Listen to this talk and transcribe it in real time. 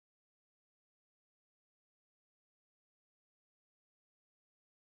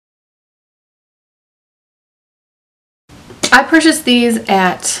I purchased these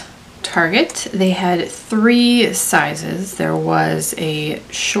at Target. They had 3 sizes. There was a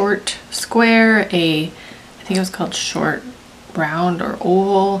short square, I think it was called short round or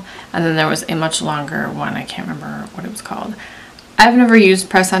oval, and then there was a much longer one. I can't remember what it was called. I've never used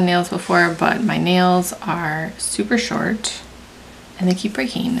press-on nails before, but my nails are super short and they keep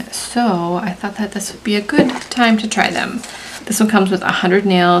breaking. So I thought that this would be a good time to try them. This one comes with 100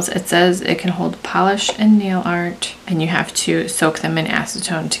 nails. It says it can hold polish and nail art, and you have to soak them in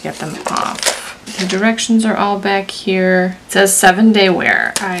acetone to get them off. The directions are all back here. It says 7-day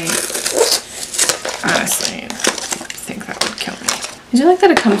wear. I honestly think that would kill me. I do like that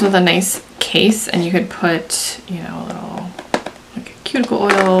it comes with a nice case, and you could put, you know, a little like cuticle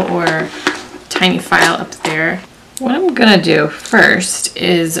oil or tiny file up there. What I'm gonna do first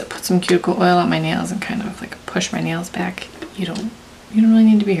is put some cuticle oil on my nails and kind of like push my nails back. You don't really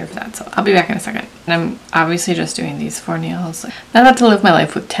need to be here for that, so I'll be back in a second. And I'm obviously just doing these 4 nails. Not about to live my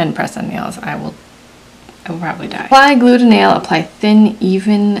life with 10 press-on nails. I will probably die. Apply glue to nail. Apply thin,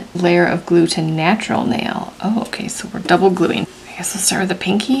 even layer of glue to natural nail. Oh, okay, so we're double gluing. I guess I'll start with the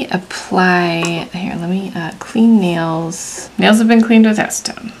pinky. Apply, here, let me clean nails. Nails have been cleaned with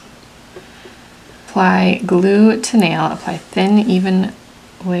acetone. Apply glue to nail. Apply thin, even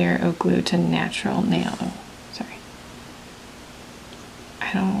layer of glue to natural nail. Oh, sorry.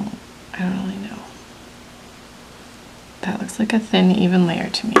 I don't really know. That looks like a thin, even layer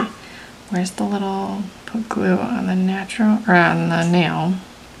to me. Where's the little, put glue on the natural, or on the nail.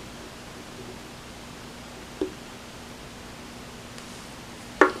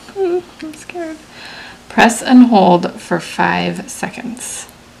 I'm scared. Press and hold for 5 seconds.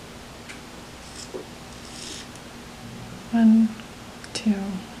 1, 2,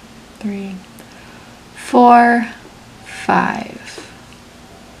 3, 4, 5.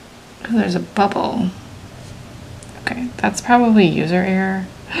 Oh, there's a bubble. Okay, that's probably user error.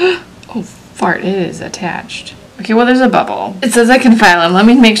 Oh, fart, it is attached. Okay, well, there's a bubble. It says I can file them. Let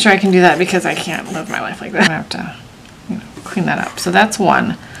me make sure I can do that because I can't live my life like that. I have to, you know, clean that up. So that's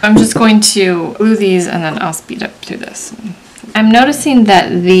one. I'm just going to glue these and then I'll speed up through this. I'm noticing that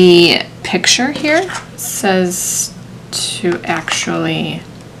the picture here says to actually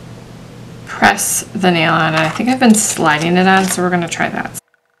press the nail on, and I think I've been sliding it on, so we're going to try that.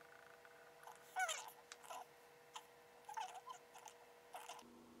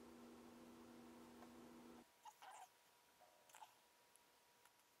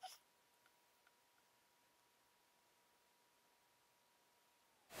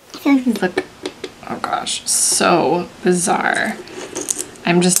 These look, oh gosh, so bizarre.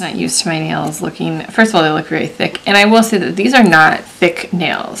 I'm just not used to my nails looking, first of all, they look very thick, and I will say that these are not thick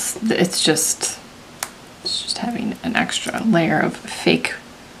nails. It's just having an extra layer of fake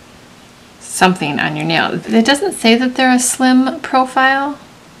something on your nail. It doesn't say that they're a slim profile,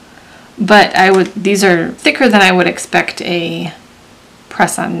 but these are thicker than I would expect a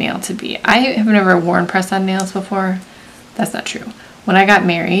press-on nail to be. I have never worn press-on nails before. That's not true. When I got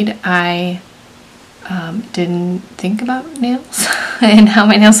married, I didn't think about nails and how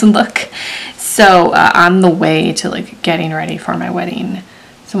my nails would look. So on the way to like getting ready for my wedding,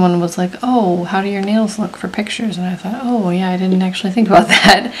 someone was like, oh, how do your nails look for pictures? And I thought, oh yeah, I didn't actually think about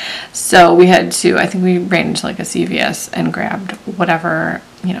that. So we had to, I think we ran into like a CVS and grabbed whatever,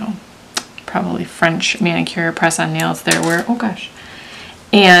 you know, probably French manicure press-on nails there were. Oh gosh.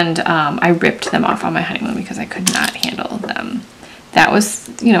 And I ripped them off on my honeymoon because I could not handle them. That was,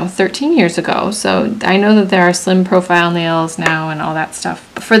 you know, 13 years ago. So I know that there are slim profile nails now and all that stuff.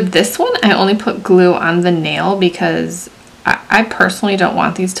 For this one, I only put glue on the nail because I personally don't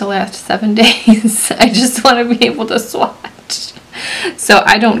want these to last 7 days. I just want to be able to swatch. So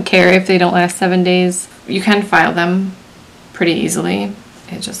I don't care if they don't last 7 days. You can file them pretty easily.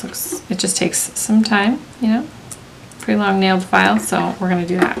 It just takes some time, you know, pretty long nailed file. So we're going to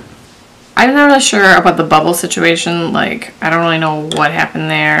do that. I'm not really sure about the bubble situation. Like, I don't really know what happened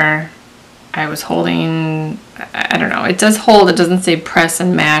there. I was holding, I don't know. It does hold. It doesn't say press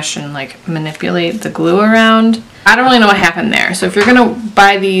and mash and like manipulate the glue around. I don't really know what happened there. So if you're going to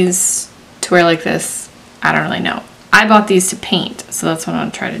buy these to wear like this, I don't really know. I bought these to paint, so that's what I'm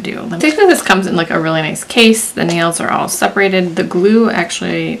going to try to do. I think that this comes in like a really nice case. The nails are all separated. The glue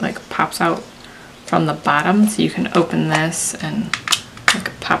actually like pops out from the bottom, so you can open this and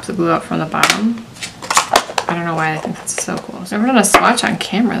like pop the glue out from the bottom. I don't know why I think that's so cool. I've never done a swatch on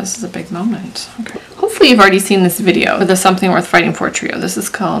camera. This is a big moment. Okay. Hopefully you've already seen this video for the Something Worth Fighting For trio. This is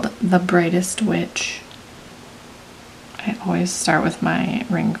called The Brightest Witch. I always start with my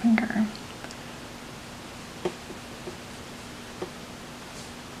ring finger.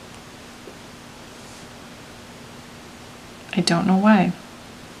 I don't know why.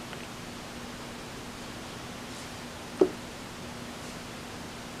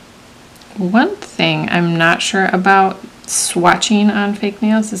 One thing I'm not sure about swatching on fake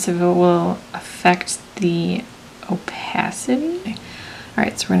nails is if it will affect the opacity. All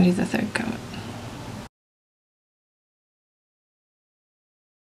right, so we're gonna do the third coat.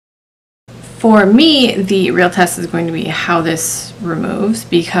 For me, the real test is going to be how this removes,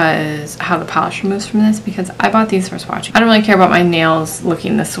 because how the polish removes from this, because I bought these for swatching. I don't really care about my nails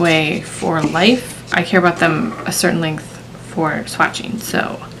looking this way for life. I care about them a certain length for swatching,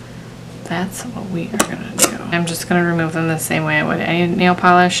 so that's what we are gonna do. I'm just gonna remove them the same way I would any nail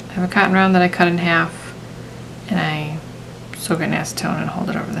polish. I have a cotton round that I cut in half, and I soak it in acetone and hold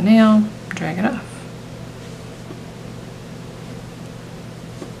it over the nail, drag it off.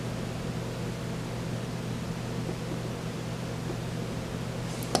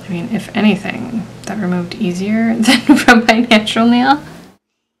 I mean, if anything, that removed easier than from my natural nail.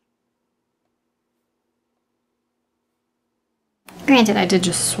 Granted, I did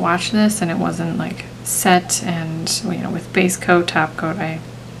just swatch this and it wasn't like set, and you know, with base coat, top coat, I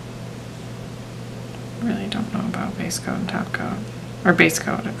really don't know about base coat and top coat, or base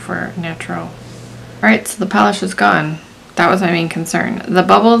coat for natural. Alright, so the polish is gone. That was my main concern. The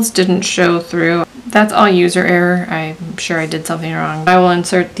bubbles didn't show through. That's all user error. I'm sure I did something wrong. I will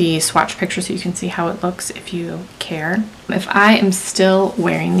insert the swatch picture so you can see how it looks if you care. If I am still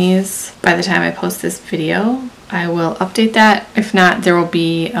wearing these by the time I post this video, I will update that. If not, there will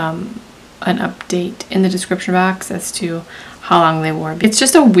be an update in the description box as to how long they wore. It's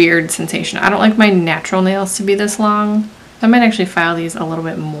just a weird sensation. I don't like my natural nails to be this long. I might actually file these a little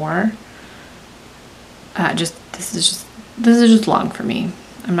bit more. This is just long for me.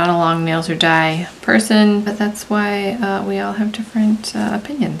 I'm not a long nails or die person, but that's why we all have different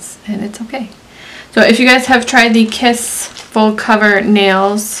opinions, and it's okay. So if you guys have tried the Kiss full cover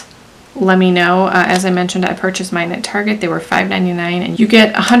nails, let me know. As I mentioned, I purchased mine at Target. They were $5.99, and you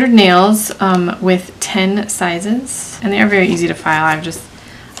get 100 nails with 10 sizes, and they are very easy to file. I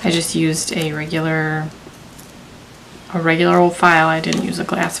just used a regular old file. I didn't use a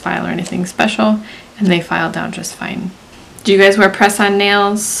glass file or anything special, and they filed down just fine. Do you guys wear press-on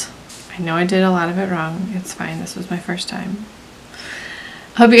nails? I know I did a lot of it wrong. It's fine. This was my first time.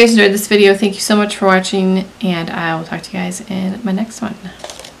 I hope you guys enjoyed this video. Thank you so much for watching, and I will talk to you guys in my next one.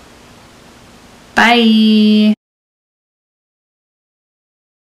 Bye!